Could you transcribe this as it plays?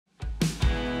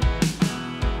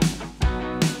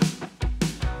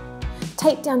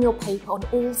Tape down your paper on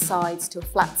all sides to a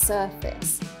flat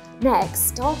surface. Next,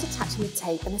 start attaching the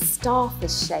tape in a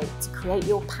starfish shape to create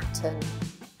your pattern.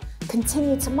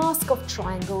 Continue to mask off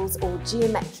triangles or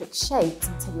geometric shapes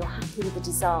until you're happy with the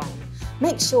design.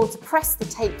 Make sure to press the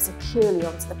tape securely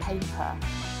onto the paper.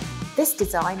 This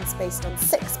design is based on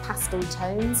 6 pastel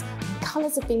tones and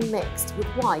colours have been mixed with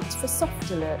white for a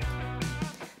softer look.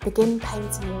 Begin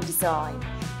painting your design.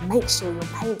 Make sure your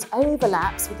paint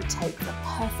overlaps with the tape with a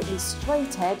perfectly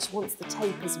straight edge once the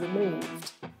tape is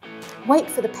removed. Wait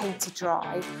for the paint to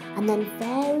dry and then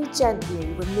very gently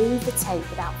remove the tape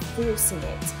without forcing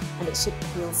it, and it should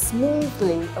peel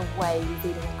smoothly away,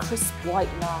 revealing a crisp white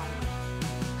line.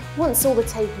 Once all the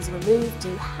tape is removed,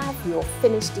 you have your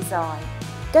finished design.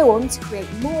 Go on to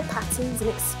create more patterns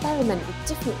and experiment with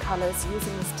different colours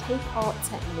using this tape art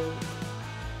technique.